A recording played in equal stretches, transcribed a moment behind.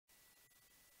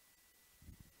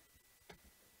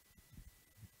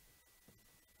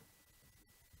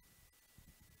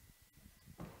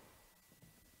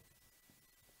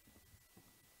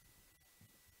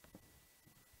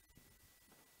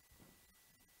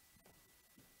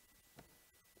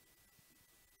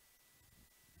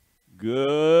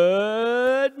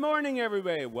Good morning,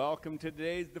 everybody. Welcome to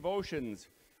today's devotions.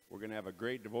 We're going to have a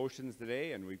great devotions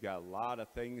today, and we've got a lot of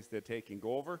things to take and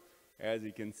go over. As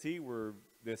you can see,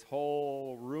 this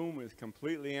whole room is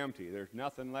completely empty. There's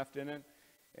nothing left in it,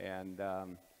 and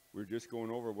we're just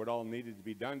going over what all needed to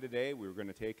be done today. We were going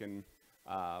to take and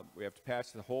we have to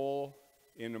patch the hole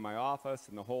into my office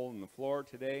and the hole in the floor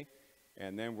today,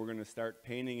 and then we're going to start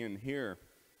painting in here.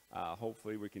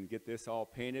 Hopefully, we can get this all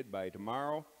painted by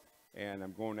tomorrow. And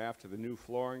I'm going after the new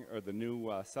flooring, or the new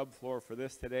subfloor for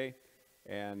this today.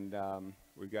 And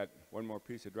we've got one more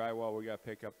piece of drywall we got to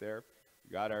pick up there.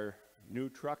 We got our new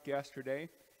truck yesterday,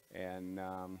 and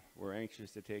we're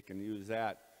anxious to take and use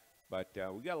that. But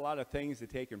we got a lot of things to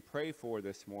take and pray for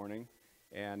this morning.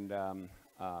 And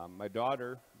my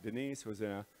daughter, Denise, was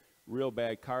in a real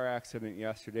bad car accident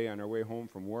yesterday on her way home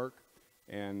from work.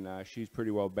 And she's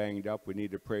pretty well banged up. We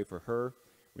need to pray for her.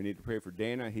 We need to pray for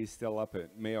Dana. He's still up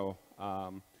at Mayo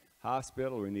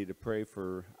Hospital. We need to pray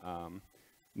for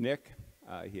Nick.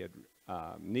 He had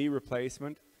knee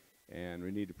replacement. And we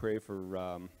need to pray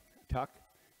for Tuck.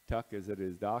 Tuck is at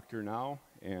his doctor now.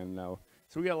 And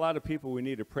so we got a lot of people we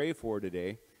need to pray for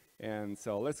today. And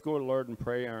so let's go to the Lord in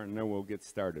prayer, and then we'll get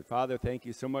started. Father, thank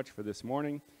you so much for this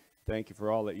morning. Thank you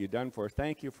for all that you've done for us.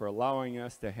 Thank you for allowing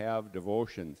us to have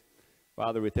devotions.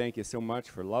 Father, we thank you so much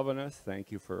for loving us.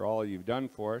 Thank you for all you've done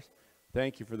for us.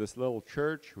 Thank you for this little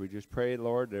church. We just pray,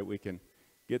 Lord, that we can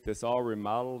get this all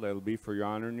remodeled. It'll be for your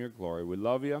honor and your glory. We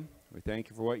love you. We thank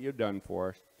you for what you've done for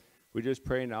us. We just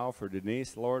pray now for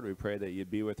Denise, Lord. We pray that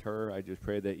you'd be with her. I just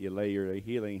pray that you lay your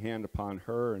healing hand upon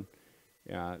her and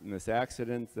in this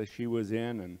accident that she was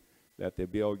in, and that they'll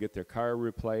be able to get their car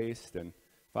replaced. And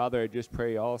Father, I just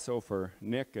pray also for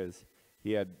Nick, as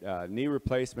he had knee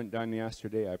replacement done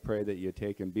yesterday. I pray that you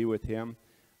take and be with him,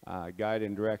 guide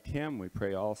and direct him. We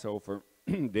pray also for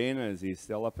Dana, as he's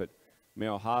still up at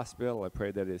Mayo Hospital. I pray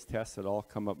that his tests would all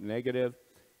come up negative,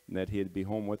 and that he'd be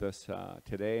home with us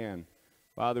today. And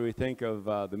Father, we think of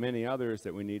the many others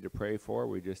that we need to pray for.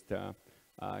 We just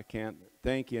can't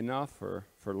thank you enough for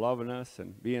loving us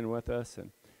and being with us.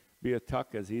 And be with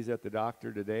Tuck as he's at the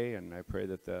doctor today. And I pray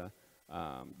that the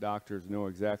doctors know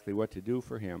exactly what to do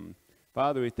for him.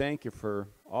 Father, we thank you for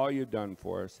all you've done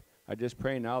for us. I just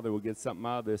pray now that we'll get something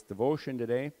out of this devotion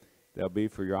today that'll be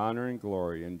for your honor and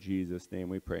glory. In Jesus' name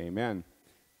we pray, amen.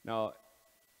 Now,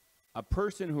 a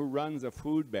person who runs a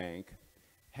food bank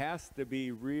has to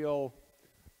be real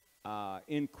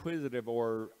inquisitive,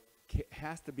 or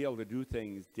has to be able to do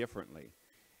things differently.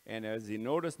 And as you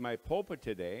notice my pulpit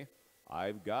today,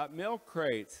 I've got milk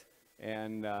crates.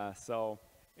 And so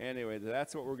anyway,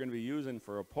 that's what we're going to be using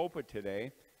for a pulpit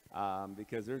today.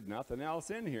 Because there's nothing else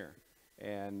in here.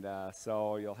 And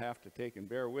so you'll have to take and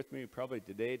bear with me probably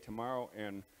today, tomorrow,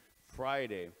 and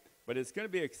Friday. But it's going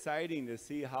to be exciting to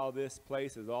see how this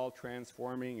place is all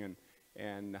transforming,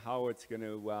 and how it's going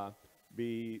to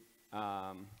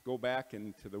go back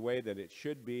into the way that it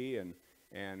should be.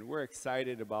 And we're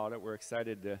excited about it. We're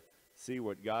excited to see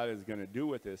what God is going to do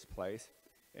with this place.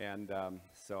 And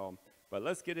but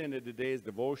let's get into today's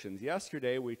devotions.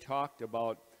 Yesterday we talked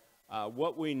about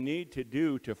what we need to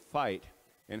do to fight,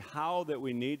 and how that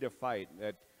we need to fight,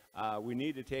 that we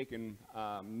need to take and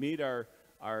meet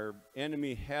our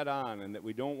enemy head on, and that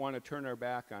we don't want to turn our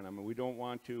back on him, and we don't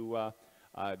want to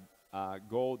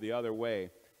go the other way.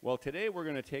 Well, today we're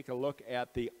going to take a look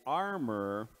at the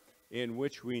armor in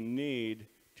which we need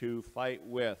to fight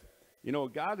with. You know,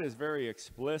 God is very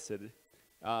explicit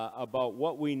about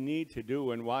what we need to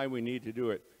do and why we need to do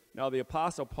it. Now, the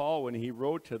Apostle Paul, when he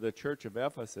wrote to the church of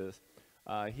Ephesus,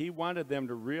 he wanted them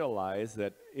to realize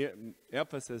that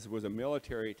Ephesus was a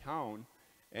military town,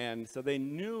 and so they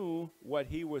knew what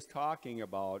he was talking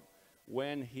about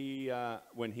when he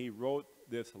wrote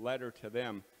this letter to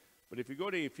them. But if you go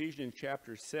to Ephesians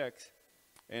chapter 6,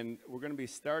 and we're going to be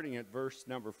starting at verse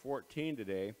number 14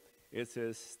 today, it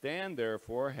says, "Stand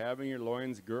therefore, having your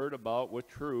loins girt about with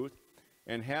truth,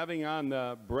 and having on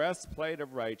the breastplate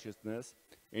of righteousness,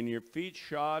 and your feet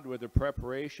shod with the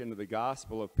preparation of the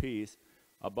gospel of peace,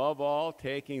 above all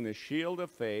taking the shield of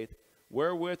faith,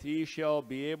 wherewith ye shall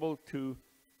be able to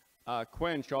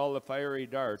quench all the fiery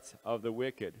darts of the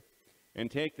wicked,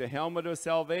 and take the helmet of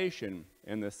salvation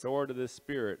and the sword of the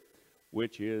Spirit,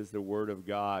 which is the word of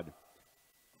God."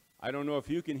 I don't know if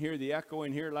you can hear the echo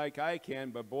in here like I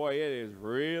can, but boy, it is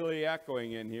really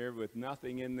echoing in here with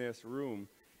nothing in this room.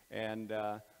 And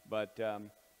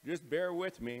just bear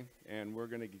with me, and we're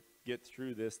going to get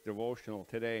through this devotional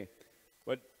today.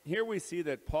 But here we see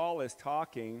that Paul is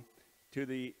talking to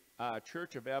the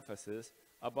church of Ephesus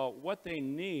about what they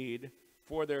need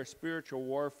for their spiritual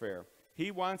warfare.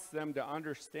 he wants them to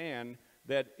understand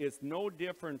that it's no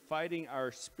different fighting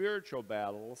our spiritual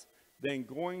battles than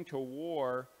going to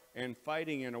war and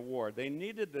fighting in a war. They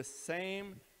needed the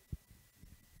same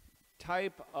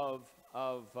type of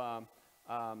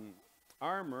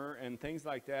armor and things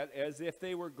like that as if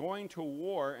they were going to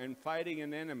war and fighting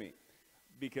an enemy,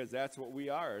 because that's what we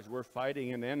are, is we're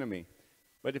fighting an enemy.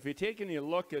 But if you take and you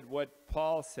look at what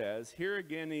Paul says, here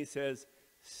again he says,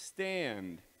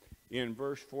 stand in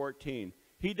verse 14.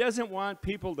 He doesn't want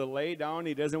people to lay down.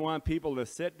 He doesn't want people to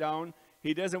sit down.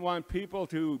 He doesn't want people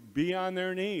to be on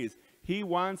their knees. He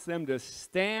wants them to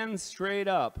stand straight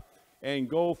up and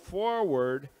go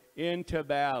forward into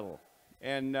battle.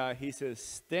 And he says,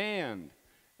 stand.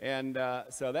 And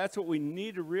so that's what we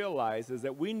need to realize, is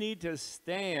that we need to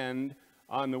stand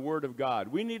on the Word of God.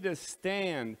 We need to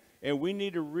stand, and we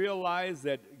need to realize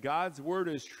that God's Word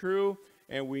is true,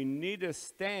 and we need to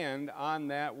stand on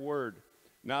that Word.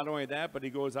 Not only that, but he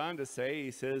goes on to say,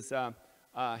 he says,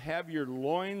 have your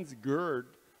loins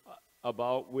girded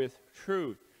about with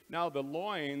truth. Now, the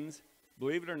loins,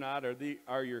 believe it or not,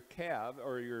 are your calf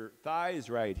or your thighs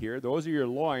right here. Those are your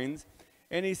loins.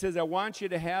 And he says, I want you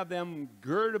to have them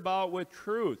girded about with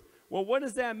truth. Well, what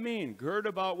does that mean, gird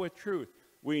about with truth?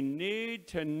 We need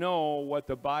to know what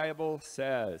the Bible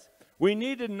says. We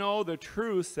need to know the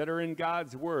truths that are in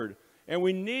God's Word. And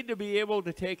we need to be able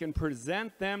to take and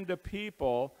present them to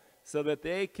people so that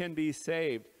they can be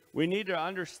saved. We need to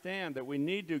understand that we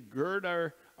need to gird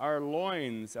our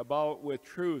loins about with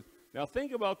truth. Now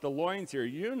think about the loins here.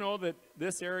 You know that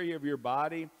this area of your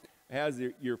body has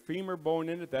your femur bone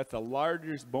in it. That's the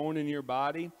largest bone in your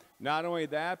body. Not only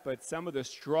that, but some of the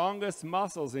strongest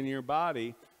muscles in your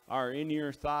body are in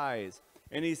your thighs.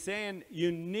 And he's saying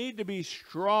you need to be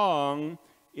strong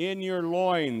in your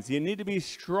loins. You need to be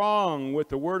strong with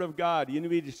the Word of God. You need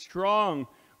to be strong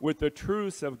with the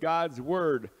truths of God's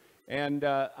Word. And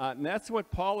that's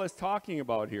what Paul is talking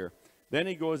about here. Then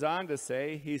he goes on to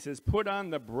say, he says, put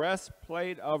on the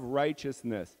breastplate of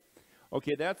righteousness.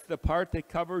 Okay, that's the part that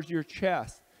covers your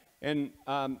chest. And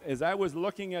as I was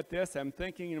looking at this, I'm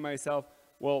thinking to myself,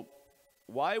 well,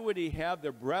 why would he have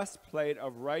the breastplate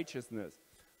of righteousness?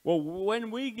 Well,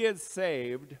 when we get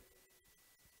saved,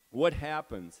 what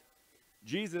happens?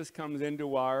 Jesus comes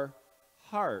into our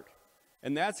heart.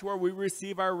 And that's where we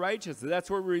receive our righteousness. That's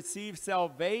where we receive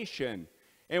salvation.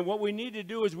 And what we need to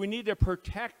do is we need to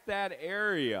protect that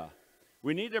area.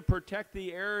 We need to protect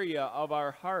the area of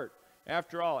our heart.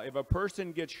 After all, if a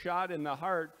person gets shot in the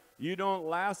heart, you don't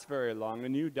last very long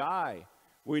and you die.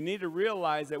 We need to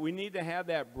realize that we need to have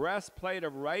that breastplate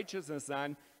of righteousness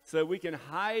on so that we can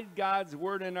hide God's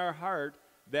Word in our heart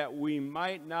that we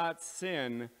might not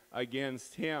sin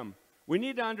against Him. We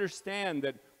need to understand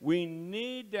that we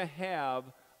need to have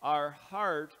our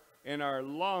heart and our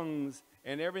lungs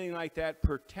and everything like that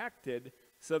protected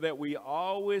so that we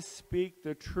always speak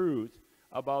the truth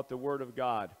about the Word of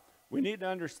God. We need to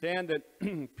understand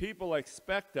that people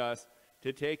expect us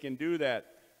to take and do that.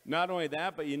 Not only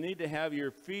that, but you need to have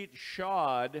your feet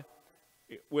shod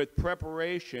with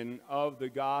preparation of the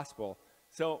gospel.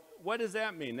 So what does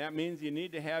that mean? That means you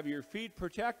need to have your feet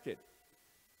protected.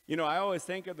 You know, I always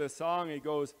think of the song, it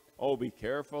goes, oh, be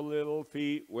careful, little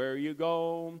feet, where you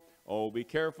go. Oh, be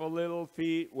careful, little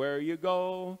feet, where you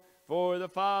go. For the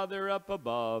Father up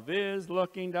above is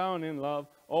looking down in love.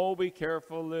 Oh, be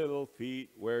careful, little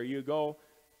feet, where you go.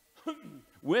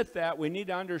 With that, we need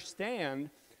to understand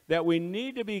that we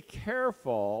need to be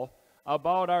careful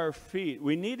about our feet.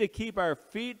 We need to keep our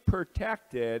feet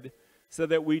protected so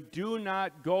that we do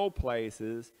not go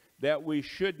places that we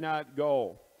should not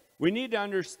go. We need to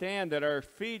understand that our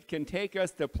feet can take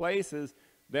us to places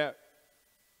that,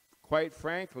 quite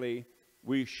frankly,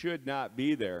 we should not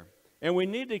be there. And we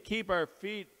need to keep our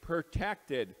feet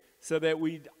protected so that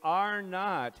we are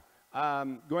not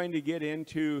going to get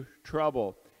into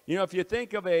trouble. You know, if you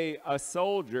think of a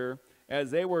soldier, as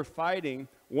they were fighting,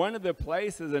 one of the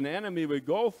places an enemy would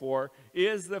go for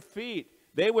is the feet.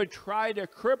 They would try to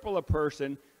cripple a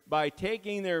person by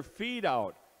taking their feet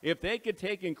out. If they could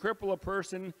take and cripple a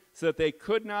person so that they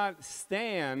could not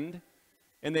stand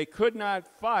and they could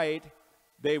not fight,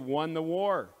 they won the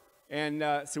war. And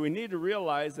so we need to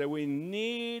realize that we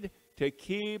need to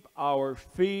keep our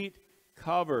feet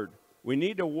covered. We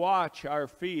need to watch our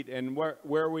feet and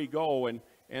where we go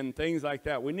and things like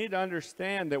that. We need to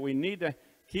understand that we need to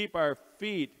keep our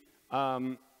feet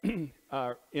in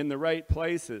the right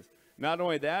places. Not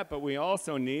only that, but we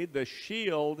also need the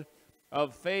shield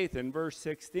of faith in verse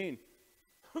 16.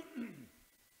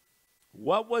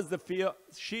 What was the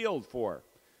shield for?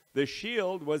 The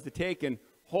shield was to take and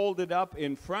hold it up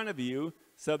in front of you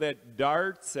so that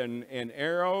darts and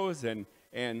arrows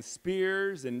and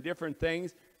spears and different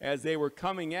things, as they were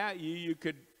coming at you, you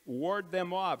could ward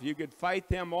them off. You could fight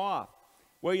them off.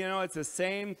 Well, you know, it's the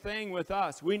same thing with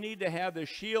us. We need to have the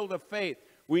shield of faith.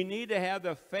 We need to have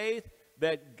the faith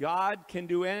that God can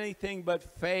do anything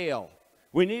but fail.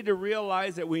 We need to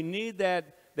realize that we need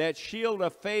that shield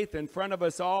of faith in front of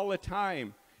us all the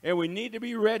time. And we need to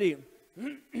be ready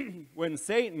when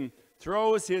Satan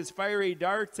throws his fiery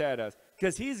darts at us,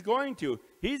 because he's going to.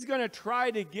 He's going to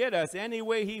try to get us any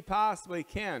way he possibly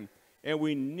can. And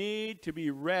we need to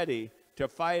be ready to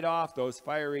fight off those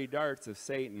fiery darts of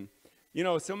Satan. You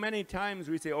know, so many times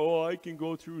we say, oh, I can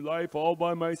go through life all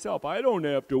by myself. I don't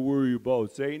have to worry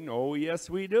about Satan. Oh, yes,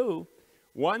 we do.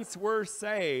 Once we're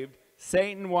saved,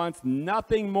 Satan wants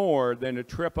nothing more than to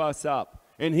trip us up.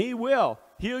 And he will.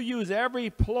 He'll use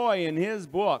every ploy in his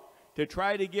book to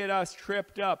try to get us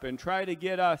tripped up and try to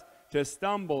get us to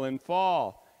stumble and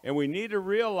fall. And we need to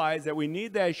realize that we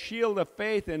need that shield of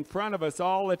faith in front of us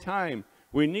all the time.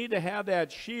 We need to have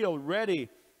that shield ready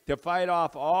to fight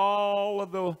off all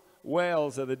of the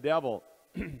wiles of the devil.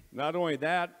 Not only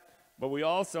that, but we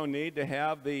also need to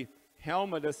have the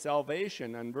helmet of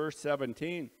salvation in verse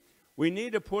 17. We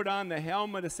need to put on the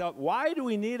helmet of salvation. Why do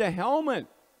we need a helmet?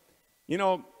 You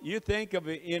know, you think of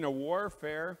it in a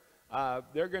warfare,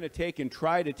 they're going to take and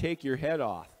try to take your head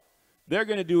off. They're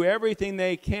going to do everything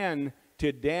they can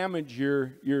to damage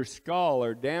your skull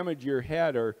or damage your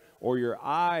head or your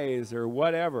eyes or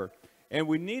whatever. And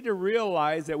we need to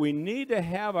realize that we need to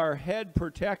have our head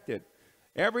protected.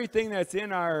 Everything that's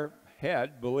in our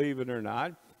head, believe it or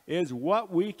not, is what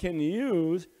we can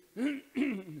use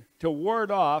to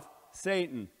ward off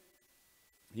Satan.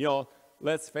 You know,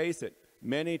 let's face it,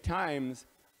 many times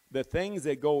the things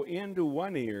that go into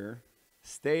one ear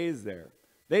stays there.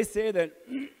 They say that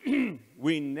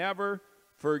we never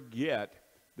forget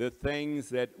the things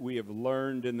that we have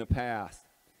learned in the past.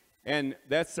 And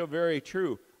that's so very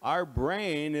true. Our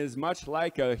brain is much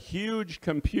like a huge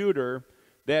computer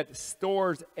that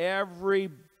stores every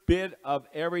bit of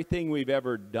everything we've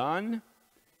ever done,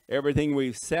 everything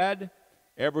we've said,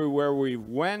 everywhere we've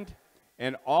went,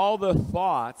 and all the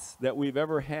thoughts that we've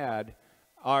ever had.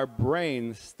 Our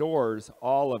brain stores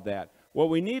all of that. What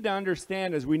we need to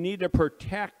understand is we need to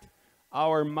protect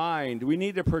our mind. We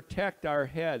need to protect our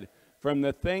head from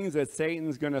the things that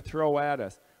Satan's going to throw at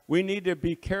us. We need to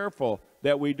be careful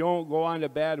that we don't go onto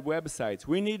bad websites.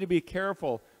 We need to be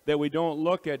careful that we don't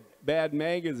look at bad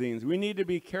magazines. We need to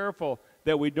be careful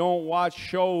that we don't watch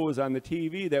shows on the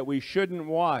TV that we shouldn't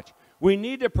watch. We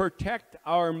need to protect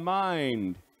our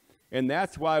mind, and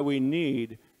that's why we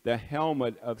need the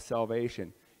helmet of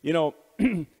salvation. You know,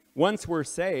 once we're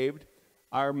saved,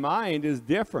 our mind is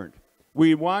different.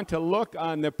 We want to look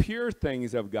on the pure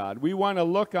things of God. We want to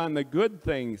look on the good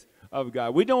things of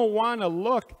God. We don't want to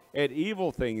look at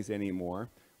evil things anymore.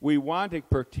 We want to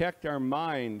protect our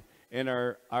mind and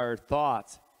our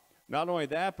thoughts. Not only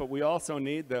that, but we also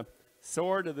need the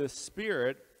sword of the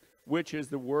Spirit, which is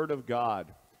the Word of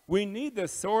God. We need the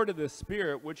sword of the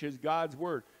Spirit, which is God's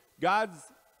Word.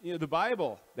 The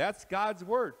Bible, that's God's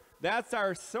Word. That's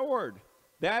our sword.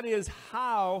 That is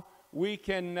how we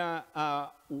can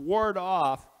ward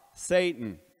off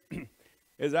Satan.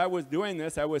 As I was doing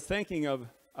this, I was thinking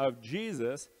of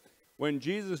Jesus when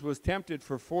Jesus was tempted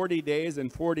for 40 days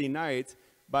and 40 nights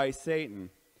by Satan.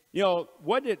 You know,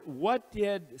 what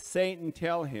did Satan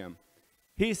tell him?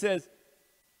 He says,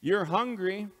 you're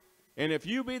hungry, and if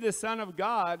you be the Son of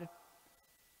God,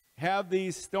 have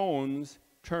these stones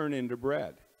turn into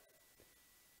bread.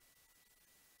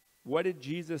 What did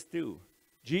Jesus do?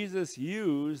 Jesus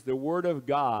used the Word of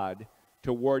God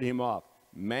to ward him off.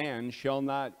 Man shall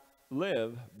not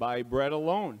live by bread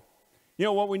alone. You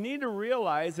know, what we need to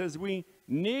realize is we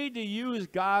need to use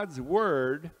God's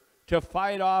Word to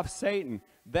fight off Satan.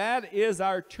 That is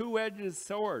our two-edged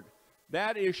sword.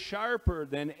 That is sharper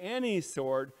than any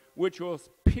sword, which will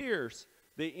pierce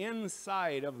the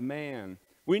inside of man.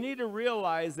 We need to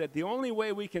realize that the only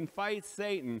way we can fight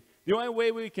Satan, the only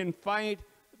way we can fight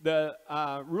the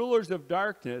rulers of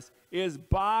darkness is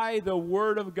by the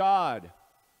Word of God.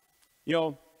 You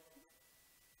know,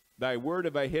 thy word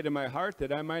have I hid in my heart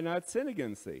that I might not sin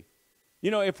against thee.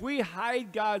 You know, if we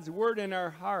hide God's Word in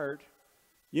our heart,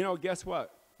 you know, guess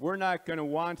what? We're not going to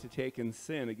want to take and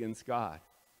sin against God.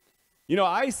 You know,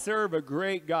 I serve a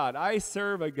great God. I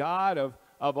serve a God of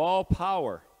all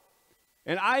power.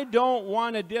 And I don't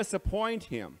want to disappoint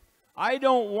him. I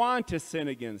don't want to sin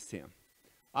against him.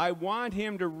 I want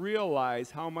him to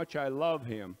realize how much I love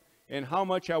him and how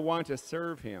much I want to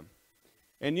serve him.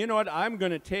 And you know what? I'm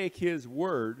going to take his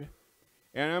word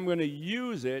and I'm going to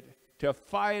use it to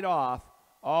fight off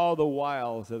all the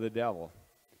wiles of the devil.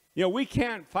 You know, we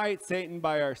can't fight Satan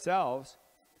by ourselves.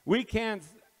 We can't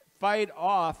fight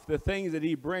off the things that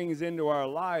he brings into our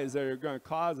lives that are going to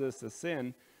cause us to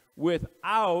sin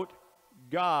without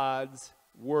God's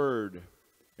word.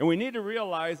 And we need to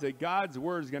realize that God's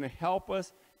word is going to help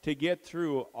us to get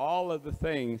through all of the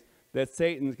things that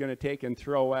Satan's going to take and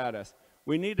throw at us.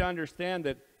 We need to understand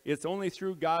that it's only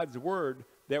through God's word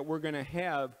that we're going to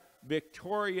have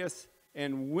victorious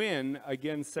and win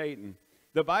against Satan.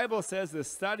 The Bible says, "The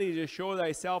study to show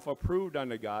thyself approved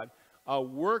unto God, a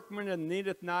workman that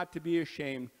needeth not to be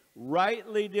ashamed,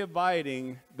 rightly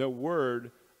dividing the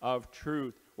word of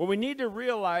truth." What we need to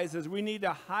realize is we need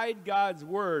to hide God's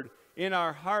word in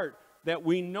our heart, that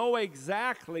we know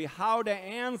exactly how to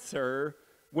answer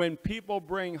when people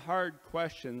bring hard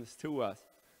questions to us.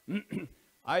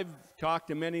 I've talked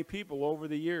to many people over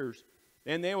the years,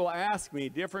 and they will ask me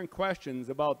different questions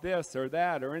about this or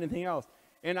that or anything else.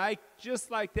 And I,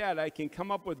 just like that, I can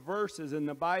come up with verses in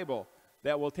the Bible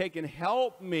that will take and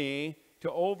help me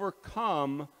to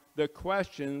overcome the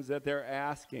questions that they're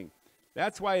asking.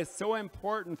 That's why it's so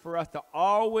important for us to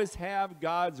always have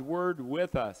God's word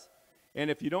with us. And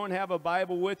if you don't have a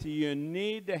Bible with you, you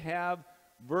need to have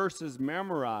verses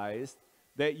memorized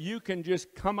that you can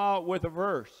just come out with a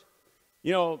verse.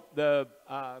 You know, the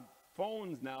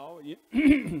phones now,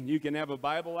 you can have a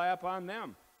Bible app on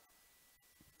them.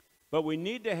 But we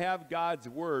need to have God's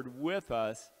word with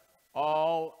us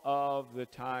all of the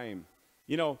time.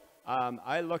 You know,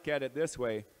 I look at it this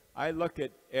way. I look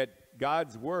at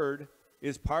God's word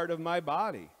is part of my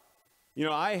body. You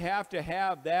know, I have to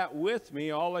have that with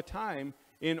me all the time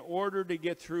in order to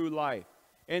get through life.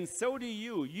 And so do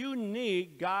you. You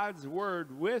need God's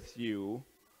word with you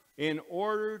in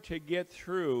order to get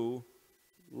through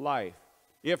life.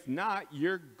 If not,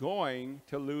 you're going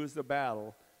to lose the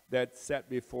battle that's set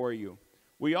before you.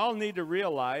 We all need to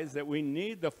realize that we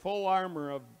need the full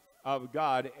armor of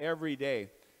God every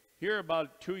day. Here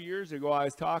about 2 years ago, I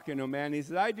was talking to a man. He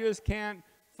said, "I just can't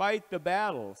fight the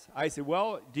battles." I said,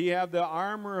 "Well, do you have the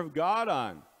armor of God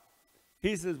on?"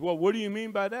 He says, "Well, what do you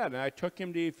mean by that?" And I took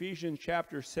him to Ephesians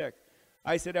chapter 6.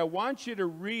 I said, "I want you to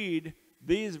read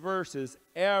these verses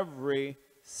every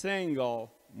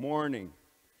single morning.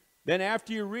 Then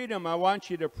after you read them, I want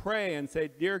you to pray and say,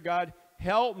 'Dear God,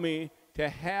 help me to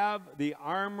have the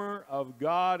armor of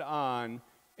God on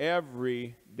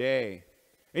every day.'"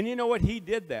 And you know what? He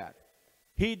did that.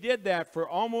 He did that for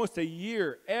almost a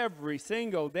year. Every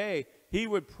single day, he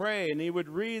would pray and he would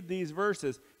read these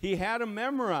verses. He had them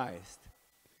memorized.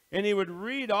 And he would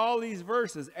read all these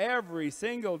verses every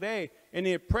single day. And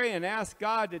he'd pray and ask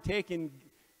God to take and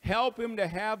help him to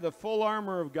have the full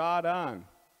armor of God on.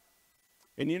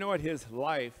 And you know what? His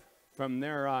life from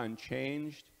there on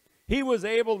changed. He was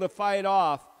able to fight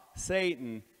off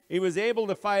Satan. He was able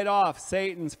to fight off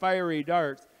Satan's fiery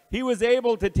darts. He was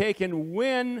able to take and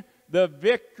win the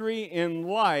victory in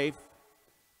life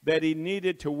that he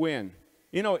needed to win.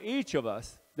 You know, each of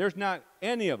us, there's not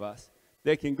any of us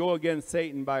that can go against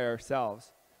Satan by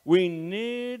ourselves. We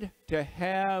need to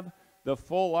have the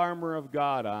full armor of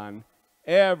God on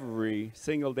every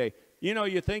single day. You know,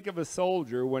 you think of a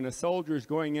soldier, when a soldier is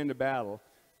going into battle,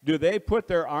 do they put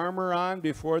their armor on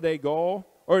before they go?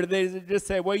 Or do they just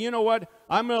say, "Well, you know what?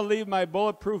 I'm going to leave my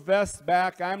bulletproof vest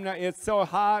back. It's so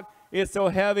hot. It's so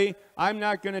heavy. I'm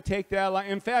not going to take that.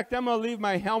 In fact, I'm going to leave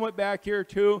my helmet back here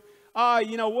too.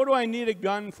 You know, what do I need a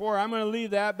gun for? I'm going to leave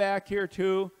that back here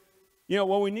too." You know,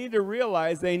 what we need to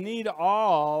realize, they need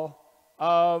all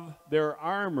of their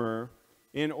armor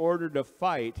in order to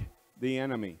fight the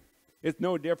enemy. It's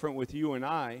no different with you and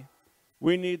I.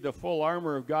 We need the full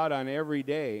armor of God on every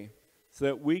day so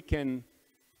that we can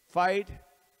fight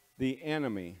the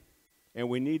enemy, and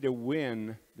we need to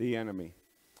win the enemy.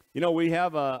 You know, we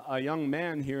have a young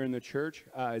man here in the church.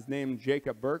 His name is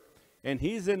Jacob Burke, and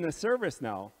he's in the service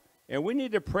now. And we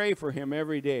need to pray for him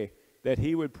every day that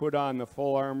he would put on the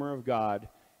full armor of God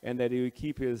and that he would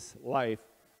keep his life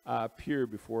pure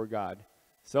before God.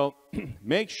 So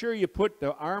make sure you put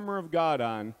the armor of God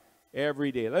on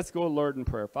every day. Let's go, Lord, in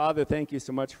prayer. Father, thank you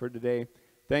so much for today.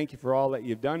 Thank you for all that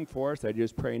you've done for us. I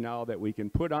just pray now that we can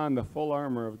put on the full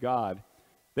armor of God,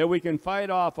 that we can fight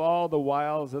off all the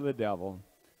wiles of the devil.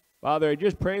 Father, I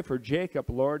just pray for Jacob,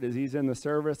 Lord, as he's in the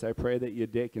service. I pray that you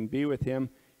can be with him.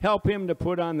 Help him to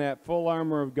put on that full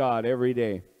armor of God every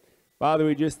day. Father,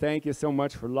 we just thank you so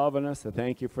much for loving us. I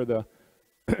thank you for the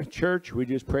church. We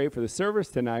just pray for the service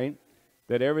tonight,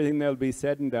 that everything that will be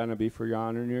said and done will be for your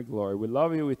honor and your glory. We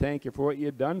love you. We thank you for what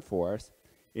you've done for us.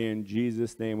 In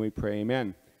Jesus' name we pray,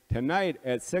 amen. Tonight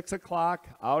at 6 o'clock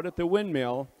out at the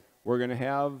windmill, we're going to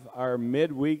have our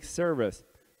midweek service.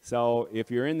 So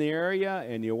if you're in the area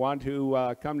and you want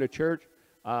to come to church,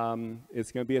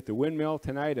 it's going to be at the Windmill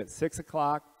tonight at 6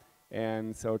 o'clock.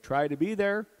 And so try to be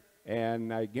there.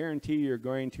 And I guarantee you're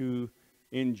going to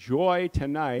enjoy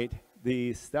tonight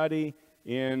the study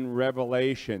in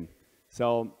Revelation.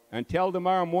 So until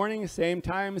tomorrow morning, same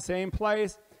time, same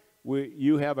place,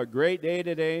 you have a great day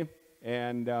today,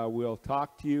 and we'll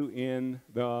talk to you in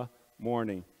the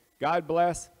morning. God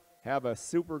bless. Have a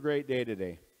super great day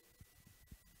today.